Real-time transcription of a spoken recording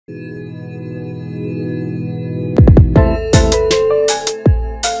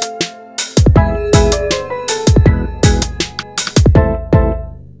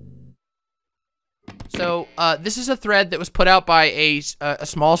This is a thread that was put out by a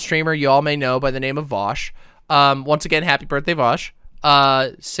small streamer you all may know by the name of Vosh. Once again, happy birthday, Vosh.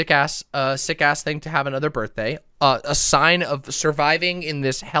 Sick ass thing to have another birthday. A sign of surviving in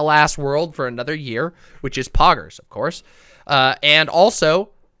this hell ass world for another year, which is poggers, of course. And also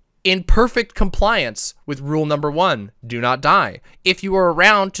in perfect compliance with rule number 1, do not die. If you are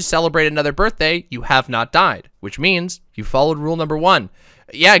around to celebrate another birthday, you have not died, which means you followed rule number 1.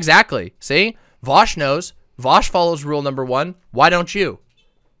 Yeah, exactly. See? Vosh knows. Vosh follows rule number 1. Why don't you?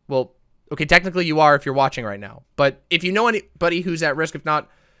 Well, okay, technically you are if you're watching right now. But if you know anybody who's at risk, if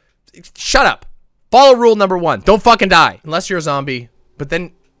not, shut up. Follow rule number 1. Don't fucking die. Unless you're a zombie. But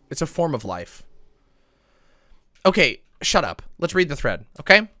then it's a form of life. Okay, shut up. Let's read the thread,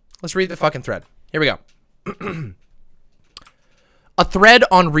 okay? Let's read the fucking thread. Here we go. A thread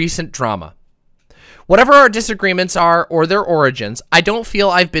on recent drama. Whatever our disagreements are or their origins, I don't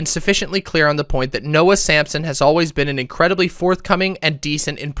feel I've been sufficiently clear on the point that Noah Samson has always been an incredibly forthcoming and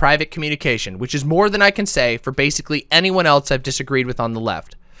decent in private communication, which is more than I can say for basically anyone else I've disagreed with on the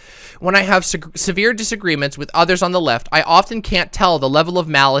left. When I have severe disagreements with others on the left, I often can't tell the level of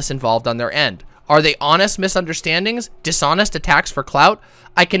malice involved on their end. Are they honest misunderstandings? Dishonest attacks for clout?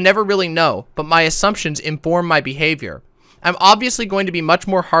 I can never really know, but my assumptions inform my behavior. I'm obviously going to be much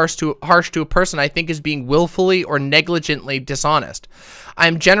more harsh to a person I think is being willfully or negligently dishonest. I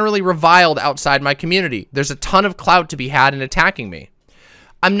am generally reviled outside my community. There's a ton of clout to be had in attacking me.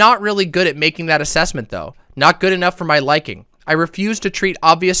 I'm not really good at making that assessment, though. Not good enough for my liking. I refuse to treat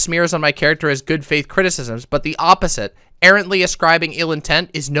obvious smears on my character as good faith criticisms, but the opposite, errantly ascribing ill intent,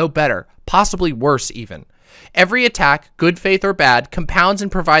 is no better, possibly worse even. Every attack, good faith or bad, compounds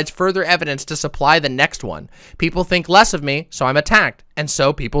and provides further evidence to supply the next one. People think less of me, so I'm attacked, and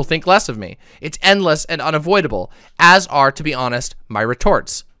so people think less of me. It's endless and unavoidable, as are, to be honest, my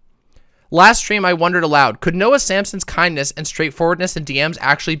retorts. Last stream, I wondered aloud, could Noah Samson's kindness and straightforwardness in DMs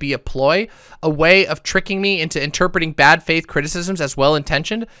actually be a ploy? A way of tricking me into interpreting bad faith criticisms as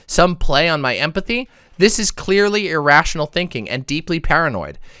well-intentioned? Some play on my empathy? This is clearly irrational thinking and deeply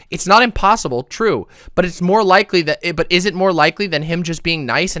paranoid. It's not impossible, true, but it's more likely but is it more likely than him just being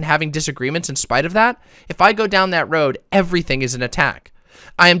nice and having disagreements in spite of that? If I go down that road, everything is an attack.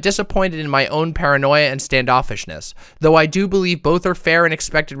 I am disappointed in my own paranoia and standoffishness, though I do believe both are fair and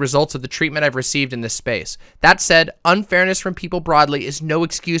expected results of the treatment I've received in this space. That said, unfairness from people broadly is no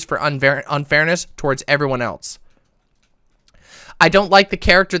excuse for unfairness towards everyone else. I don't like the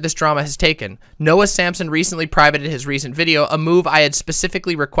character this drama has taken. Noah Samson recently privated his recent video, a move I had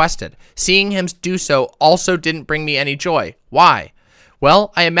specifically requested. Seeing him do so also didn't bring me any joy. Why?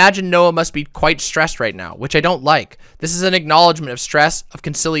 Well, I imagine Noah must be quite stressed right now, which I don't like. This is an acknowledgement of stress, of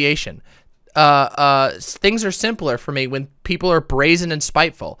conciliation. Things are simpler for me when people are brazen and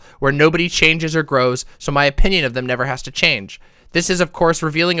spiteful, where nobody changes or grows, so my opinion of them never has to change. This is, of course,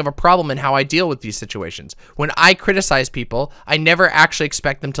 revealing of a problem in how I deal with these situations. When I criticize people, I never actually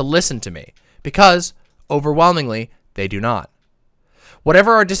expect them to listen to me, because, overwhelmingly, they do not.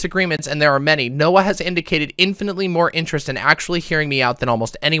 Whatever our disagreements, and there are many, Noah has indicated infinitely more interest in actually hearing me out than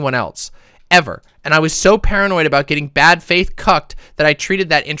almost anyone else, ever, and I was so paranoid about getting bad faith cucked that I treated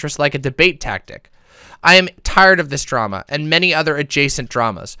that interest like a debate tactic. I am tired of this drama, and many other adjacent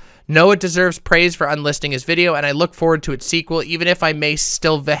dramas. Noah deserves praise for unlisting his video, and I look forward to its sequel, even if I may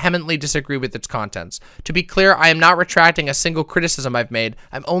still vehemently disagree with its contents. To be clear, I am not retracting a single criticism I've made.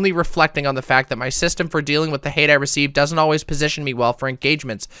 I'm only reflecting on the fact that my system for dealing with the hate I receive doesn't always position me well for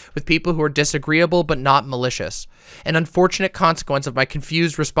engagements with people who are disagreeable but not malicious. An unfortunate consequence of my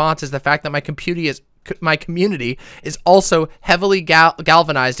confused response is the fact that my community is also heavily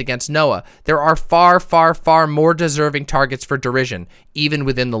galvanized against Noah. There are far, far, far more deserving targets for derision, even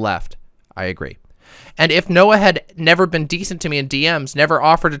within the left. I agree. And if Noah had never been decent to me in DMs, never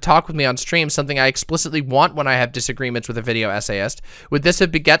offered to talk with me on stream, something I explicitly want when I have disagreements with a video essayist, would this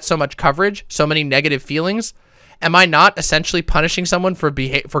have beget so much coverage, so many negative feelings? Am I not essentially punishing someone for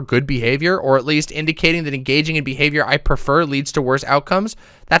good behavior, or at least indicating that engaging in behavior I prefer leads to worse outcomes?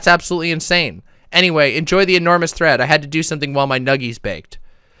 That's absolutely insane. Anyway, enjoy the enormous thread. I had to do something while my nuggies baked.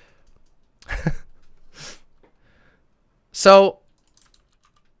 So,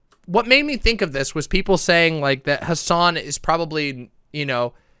 what made me think of this was people saying, like, that Hassan is probably, you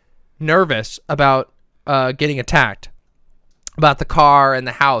know, nervous about getting attacked. About the car and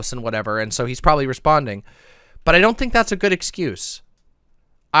the house and whatever, and so he's probably responding. But I don't think that's a good excuse.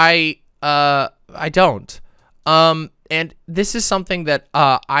 I don't. And this is something that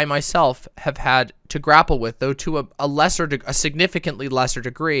I myself have had to grapple with, though to a significantly lesser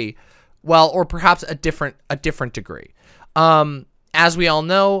degree, well, or perhaps a different degree. As we all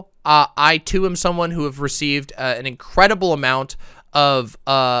know, I too am someone who have received an incredible amount of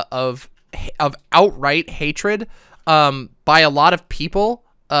outright hatred by a lot of people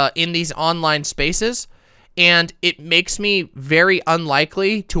in these online spaces, and it makes me very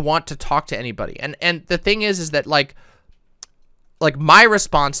unlikely to want to talk to anybody. And the thing is that like my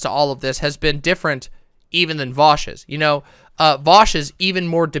response to all of this has been different even than Vosh's. You know, Vosh is even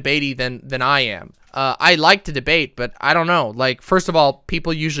more debatey than I am. I like to debate, but I don't know. Like, first of all,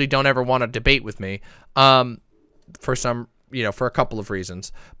 people usually don't ever want to debate with me, for some, you know, for a couple of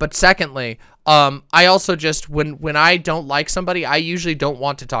reasons. But secondly, I also just, when I don't like somebody, I usually don't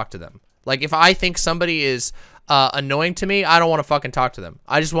want to talk to them. Like, if I think somebody is annoying to me, I don't want to fucking talk to them.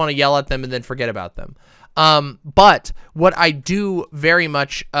 I just want to yell at them and then forget about them. But what I do very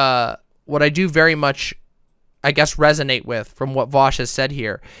much, I guess, resonate with from what Vosh has said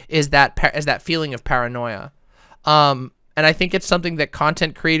here is that feeling of paranoia. And I think it's something that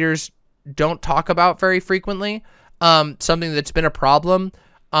content creators don't talk about very frequently. Something that's been a problem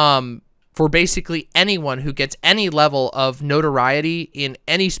for basically anyone who gets any level of notoriety in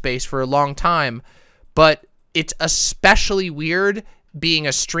any space for a long time. But it's especially weird being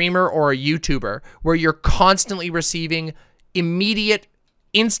a streamer or a YouTuber where you're constantly receiving immediate,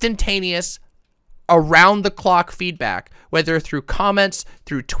 instantaneous, around-the-clock feedback, whether through comments,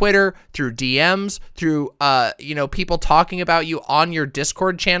 through Twitter, through DMs, through, you know, people talking about you on your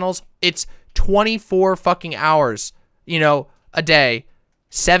Discord channels. It's 24 fucking hours, you know, a day,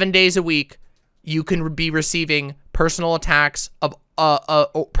 7 days a week. You can be receiving personal attacks,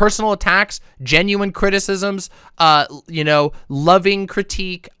 genuine criticisms, you know, loving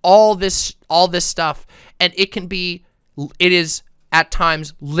critique, all this stuff. And it is at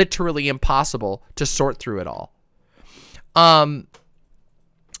times literally impossible to sort through it all. And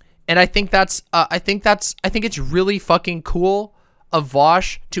I think it's really fucking cool of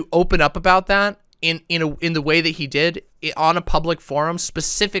Vosh to open up about that in the way that he did on a public forum,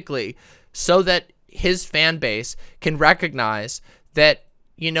 specifically so that his fan base can recognize that,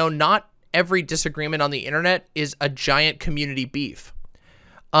 you know, not every disagreement on the internet is a giant community beef.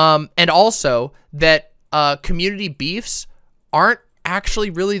 And also that community beefs aren't actually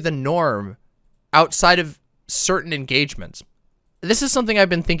really the norm outside of certain engagements. This is something I've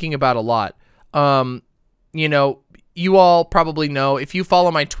been thinking about a lot. You know, you all probably know, if you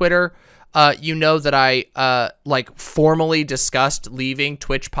follow my Twitter, you know that I like formally discussed leaving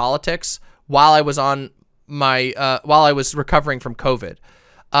Twitch politics while I was while I was recovering from COVID.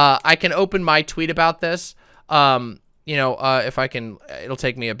 I can open my tweet about this. You know, if I can, it'll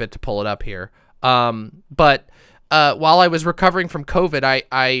take me a bit to pull it up here. But while I was recovering from COVID,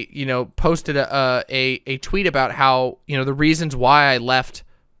 I you know, posted a tweet about how, you know, the reasons why I left,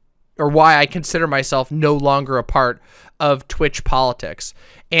 or why I consider myself no longer a part of Twitch politics.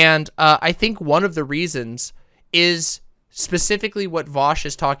 And I think one of the reasons is specifically what Vosh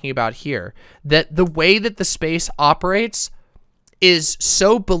is talking about here, that the way that the space operates is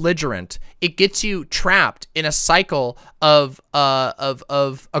so belligerent, it gets you trapped in a cycle of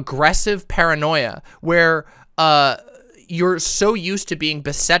aggressive paranoia where you're so used to being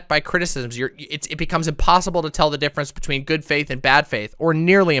beset by criticisms, it becomes impossible to tell the difference between good faith and bad faith, or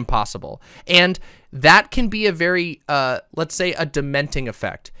nearly impossible. And that can be a very, let's say, a dementing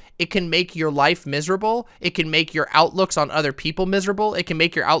effect. It can make your life miserable. It can make your outlooks on other people miserable. It can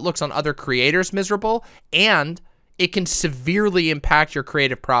make your outlooks on other creators miserable. And it can severely impact your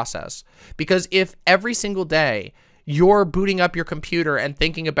creative process. Because if every single day you're booting up your computer and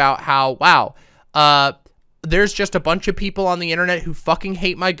thinking about how, wow, there's just a bunch of people on the internet who fucking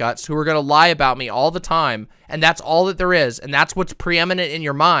hate my guts, who are going to lie about me all the time, and that's all that there is, and that's what's preeminent in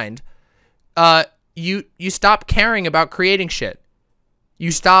your mind, you stop caring about creating shit. You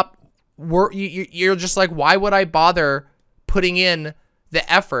stop, you're just like, why would I bother putting in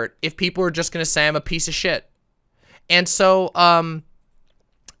the effort if people are just going to say I'm a piece of shit? And so,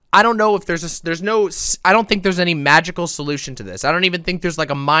 I don't know if I don't think there's any magical solution to this. I don't even think there's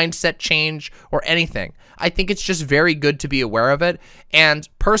like a mindset change or anything. I think it's just very good to be aware of it. And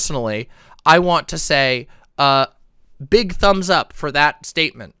personally, I want to say, big thumbs up for that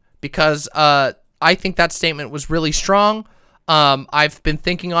statement, because, I think that statement was really strong. I've been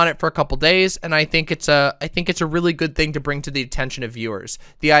thinking on it for a couple days, and I think it's a really good thing to bring to the attention of viewers.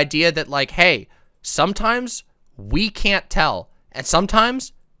 The idea that, like, hey, sometimes we can't tell, and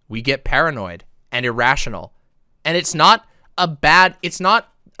sometimes we get paranoid and irrational, and it's not a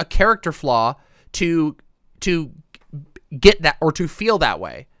character flaw to get that or to feel that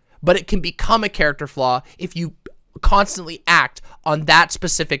way, but it can become a character flaw if you constantly act on that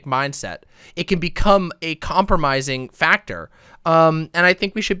specific mindset. It can become a compromising factor. And I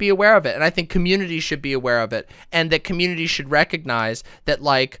think we should be aware of it. And I think communities should be aware of it. And that communities should recognize that,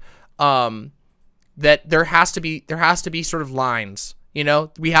 like, that there has to be sort of lines, you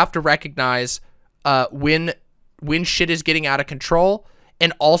know? We have to recognize when shit is getting out of control.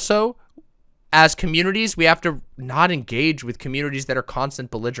 And also, as communities, we have to not engage with communities that are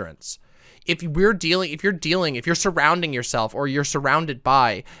constant belligerents. If you're surrounding yourself or you're surrounded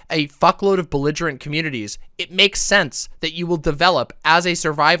by a fuckload of belligerent communities, it makes sense that you will develop, as a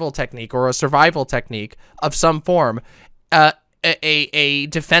survival technique or a survival technique of some form, a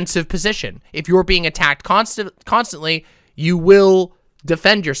defensive position. If you're being attacked constantly, you will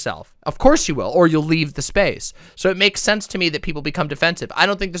defend yourself. Of course you will, or you'll leave the space. So it makes sense to me that people become defensive. I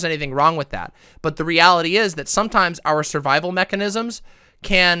don't think there's anything wrong with that. But the reality is that sometimes our survival mechanisms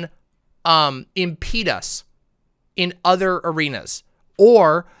can impede us in other arenas,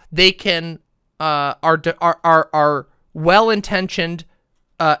 or they can our well-intentioned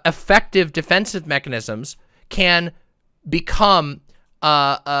effective defensive mechanisms can become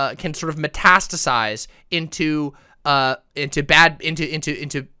can sort of metastasize into bad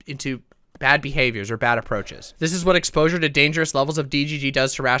behaviors or bad approaches. This is what exposure to dangerous levels of DGG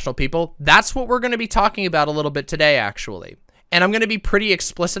does to rational people. That's what we're going to be talking about a little bit today, actually. And I'm going to be pretty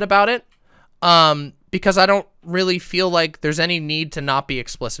explicit about it, because I don't really feel like there's any need to not be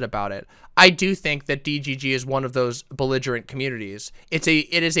explicit about it. I do think that DGG is one of those belligerent communities. It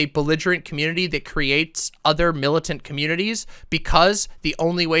is a belligerent community that creates other militant communities, because the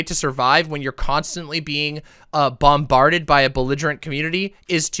only way to survive when you're constantly being bombarded by a belligerent community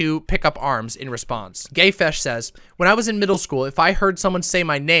is to pick up arms in response. Gayfesh says, when I was in middle school, if I heard someone say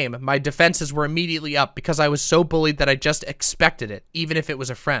my name, my defenses were immediately up because I was so bullied that I just expected it, even if it was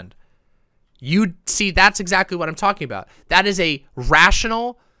a friend. You see, that's exactly what I'm talking about. That is a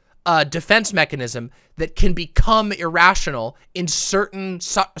rational defense mechanism that can become irrational in certain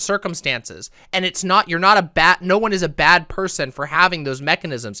circumstances. And it's not, no one is a bad person for having those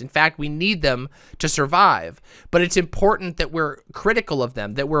mechanisms. In fact, we need them to survive. But it's important that we're critical of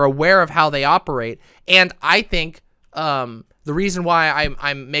them, that we're aware of how they operate. And I think the reason why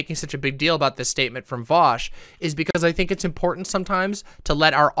I'm making such a big deal about this statement from Vosh is because I think it's important sometimes to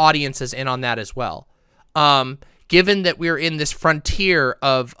let our audiences in on that as well. Given that we're in this frontier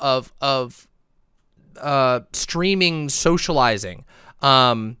of streaming socializing,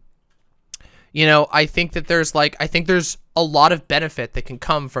 you know, I think that there's a lot of benefit that can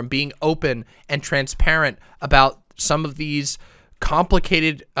come from being open and transparent about some of these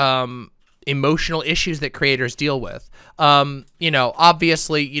complicated emotional issues that creators deal with. You know,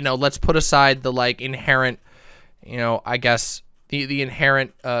 obviously, you know, let's put aside the inherent, you know, I guess the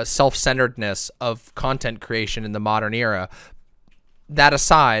inherent self-centeredness of content creation in the modern era. That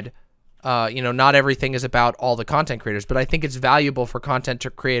aside, you know, not everything is about all the content creators, but I think it's valuable for content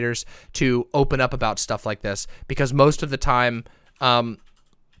creators to open up about stuff like this, because most of the time,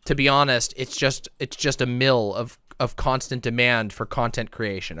 to be honest, it's just a mill of constant demand for content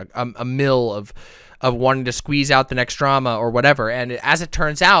creation, a mill of wanting to squeeze out the next drama or whatever. And as it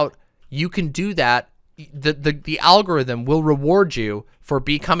turns out, you can do that. The algorithm will reward you for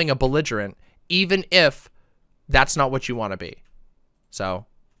becoming a belligerent, even if that's not what you want to be. So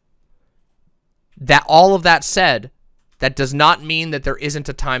that, all of that said, that does not mean that there isn't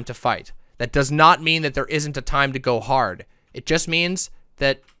a time to fight. That does not mean that there isn't a time to go hard. It just means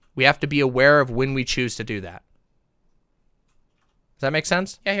that we have to be aware of when we choose to do that. Does that make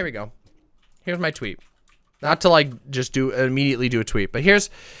sense? Yeah, here we go. Here's my tweet. Not to just immediately do a tweet, but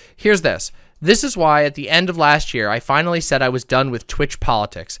here's this. This is why at the end of last year, I finally said I was done with Twitch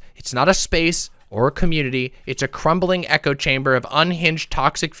politics. It's not a space or a community. It's a crumbling echo chamber of unhinged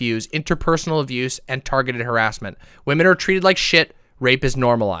toxic views, interpersonal abuse, and targeted harassment. Women are treated like shit. Rape is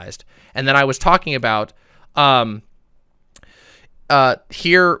normalized. And then I was talking about,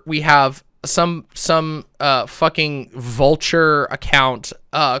 here we have some fucking vulture account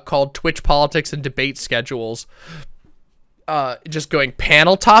called Twitch Politics and Debate Schedules, just going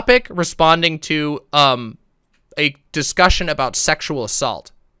panel topic, responding to a discussion about sexual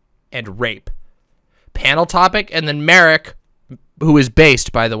assault and rape. Panel topic, and then Merrick, who is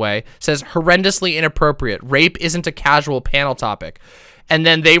based, by the way, says horrendously inappropriate. Rape isn't a casual panel topic. And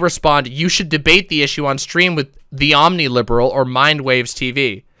then they respond, you should debate the issue on stream with the Omni-Liberal or Mindwaves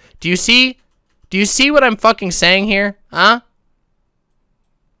TV. Do you see what I'm fucking saying here? Huh?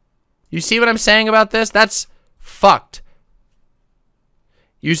 You see what I'm saying about this? That's fucked.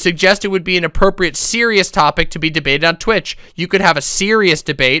 You suggest it would be an appropriate, serious topic to be debated on Twitch. You could have a serious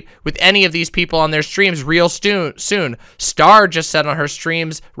debate with any of these people on their streams real soon. Star just said on her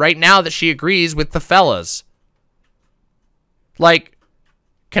streams right now that she agrees with the fellas. Like,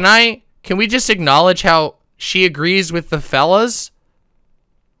 can we just acknowledge how she agrees with the fellas?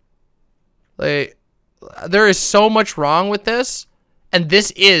 Like, there is so much wrong with this, and this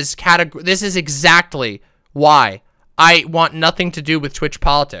is exactly why I want nothing to do with Twitch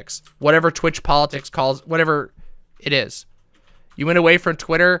politics. Whatever Twitch politics calls, whatever it is. You went away from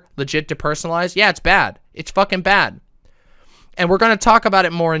Twitter, legit depersonalized? Yeah, it's bad. It's fucking bad. And we're going to talk about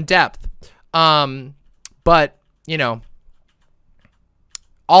it more in depth. But, you know,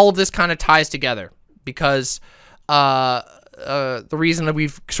 all of this kind of ties together because the reason that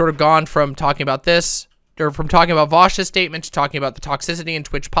we've sort of gone from talking about this, or from talking about Vosh's statement to talking about the toxicity in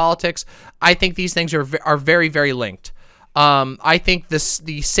Twitch politics, I think these things are very, very linked. I think the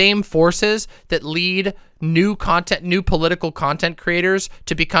same forces that lead new political content creators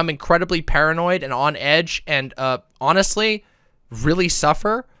to become incredibly paranoid and on edge and honestly really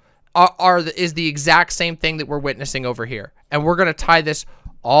suffer is the exact same thing that we're witnessing over here. And we're going to tie this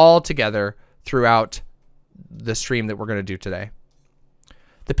all together throughout the stream that we're going to do today.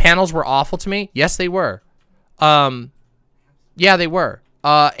 The panels were awful to me. Yes, they were. Yeah, they were.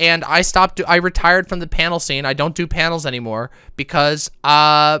 And I retired from the panel scene. I don't do panels anymore because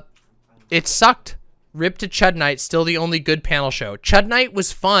it sucked. Rip to Chud Night, still the only good panel show. Chud Night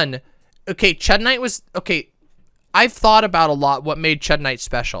was fun. Okay, Chud Night was okay. I've thought about a lot what made Chud Night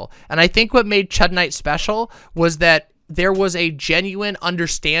special. And I think what made Chud Night special was that there was a genuine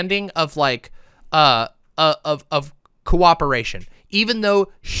understanding of like of cooperation. Even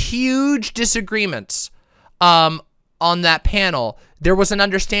though huge disagreements on that panel, there was an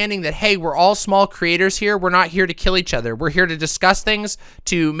understanding that, hey, we're all small creators here. We're not here to kill each other. We're here to discuss things,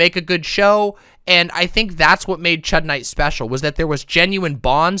 to make a good show. And I think that's what made Chud Night special, was that there was genuine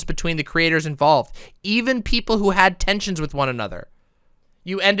bonds between the creators involved, even people who had tensions with one another.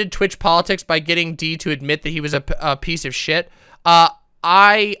 You ended Twitch politics by getting D to admit that he was a piece of shit.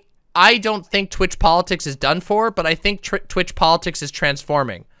 I don't think Twitch politics is done for, but I think Twitch politics is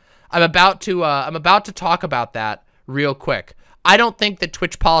transforming. I'm about to talk about that real quick. I don't think that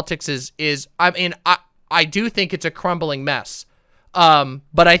Twitch politics is I mean, I do think it's a crumbling mess.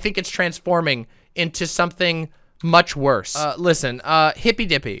 But I think it's transforming into something much worse. Listen, Hippy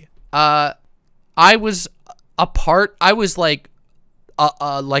Dippy. I was like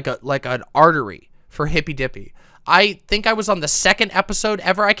an artery for Hippy Dippy. I think I was on the second episode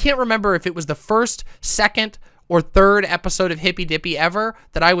ever. I can't remember if it was the first, second, or third episode of Hippy Dippy ever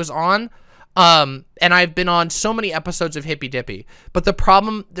that I was on. And I've been on so many episodes of Hippy Dippy. But the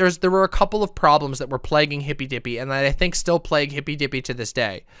problem, there were a couple of problems that were plaguing Hippy Dippy, and that I think still plague Hippy Dippy to this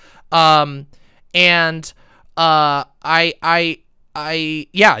day. I've been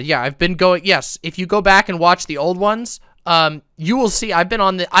going, yes, if you go back and watch the old ones, you will see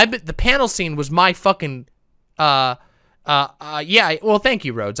the panel scene was my fucking, yeah, well, thank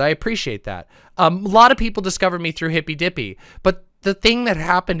you, Rhodes. I appreciate that. A lot of people discovered me through Hippy Dippy, but the thing that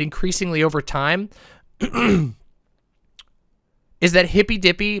happened increasingly over time is that Hippy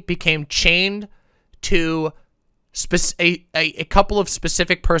Dippy became chained to a couple of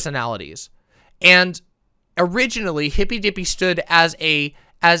specific personalities. And originally, Hippy Dippy stood as a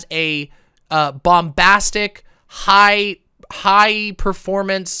bombastic, high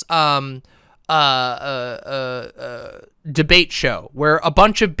performance debate show where a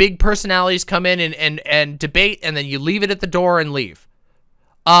bunch of big personalities come in and debate, and then you leave it at the door and leave.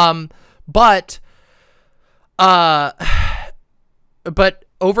 But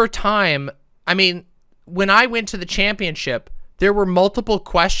over time, I mean, when I went to the championship, there were multiple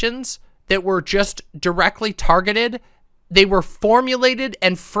questions that were just directly targeted. They were formulated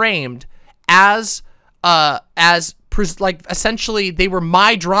and framed as like essentially they were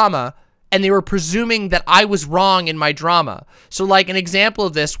my drama, and they were presuming that I was wrong in my drama. So like an example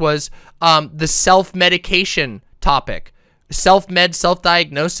of this was the self-medication topic,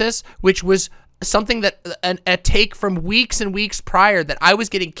 self-diagnosis, which was something that a take from weeks and weeks prior that I was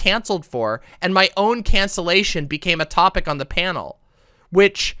getting canceled for, and my own cancellation became a topic on the panel,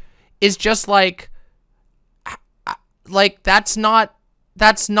 which is just like that's not,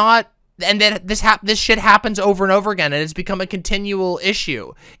 and then this shit happens over and over again, and it's become a continual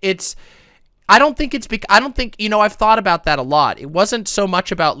issue. I don't think, you know, I've thought about that a lot. It wasn't so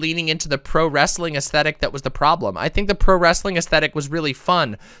much about leaning into the pro wrestling aesthetic that was the problem. I think the pro wrestling aesthetic was really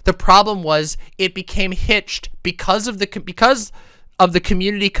fun. The problem was it became hitched because of the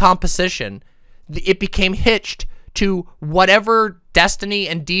community composition. It became hitched to whatever Destiny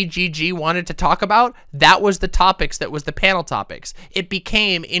and DGG wanted to talk about. That was the topics, that was the panel topics. It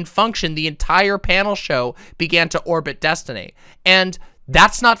became, in function, the entire panel show began to orbit Destiny. And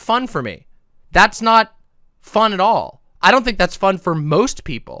that's not fun for me. That's not fun at all. I don't think that's fun for most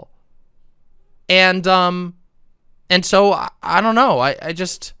people. And so I don't know. I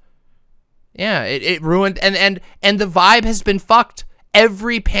just, yeah, it ruined, and the vibe has been fucked.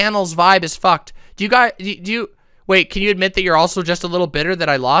 Every panel's vibe is fucked. Do you guys, wait, can you admit that you're also just a little bitter that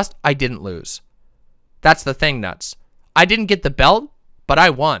I lost? I didn't lose. That's the thing, Nuts. I didn't get the belt, but I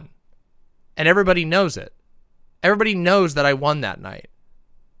won. And everybody knows it. Everybody knows that I won that night.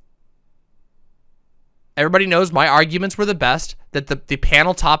 Everybody knows my arguments were the best, that the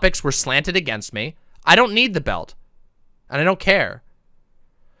panel topics were slanted against me. I don't need the belt. And I don't care.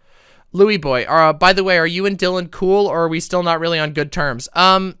 Louis Boy, by the way, are you and Dylan cool, or are we still not really on good terms?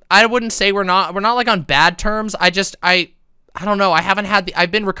 I wouldn't say we're not like on bad terms. I don't know.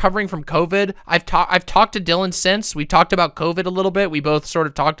 I've been recovering from COVID. I've talked to Dylan since. We talked about COVID a little bit. We both sort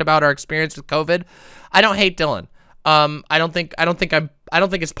of talked about our experience with COVID. I don't hate Dylan. I don't think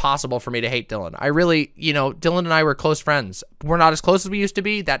it's possible for me to hate Dylan. I really, Dylan and I were close friends. We're not as close as we used to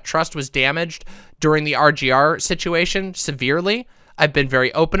be. That trust was damaged during the RGR situation severely. I've been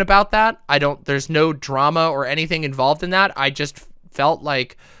very open about that. There's no drama or anything involved in that. I just felt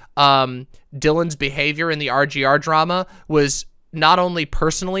like Dylan's behavior in the RGR drama was not only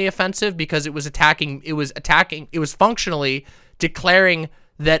personally offensive because it was functionally declaring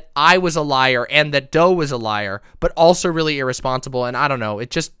that I was a liar and that Doe was a liar, but also really irresponsible. And I don't know,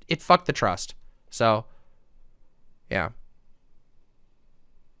 it fucked the trust. So, yeah.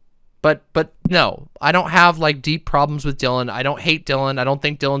 But no, I don't have like deep problems with Dylan. I don't hate Dylan. I don't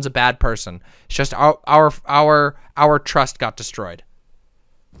think Dylan's a bad person. It's just our trust got destroyed.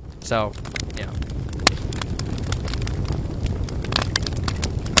 So, yeah.